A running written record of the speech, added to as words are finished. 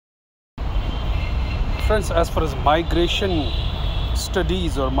Friends, as far as migration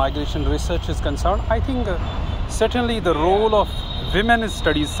studies or migration research is concerned, I think certainly the role of women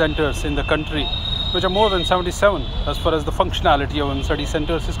studies centers in the country, which are more than 77 as far as the functionality of women studies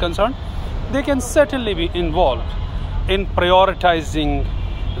centers is concerned, they can certainly be involved in prioritizing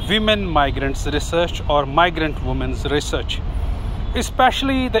women migrants research or migrant women's research,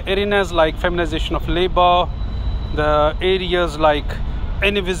 especially the areas like feminization of labor, the areas like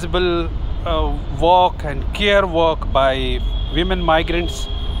invisible work and care work by women migrants,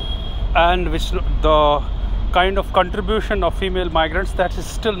 and which the kind of contribution of female migrants that is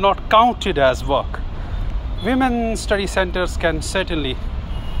still not counted as work. Women study centers can certainly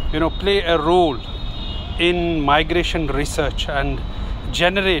play a role in migration research and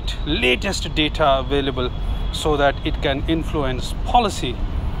generate latest data available so that it can influence policy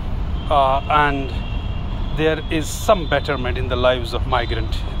and there is some betterment in the lives of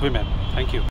migrant women. Thank you.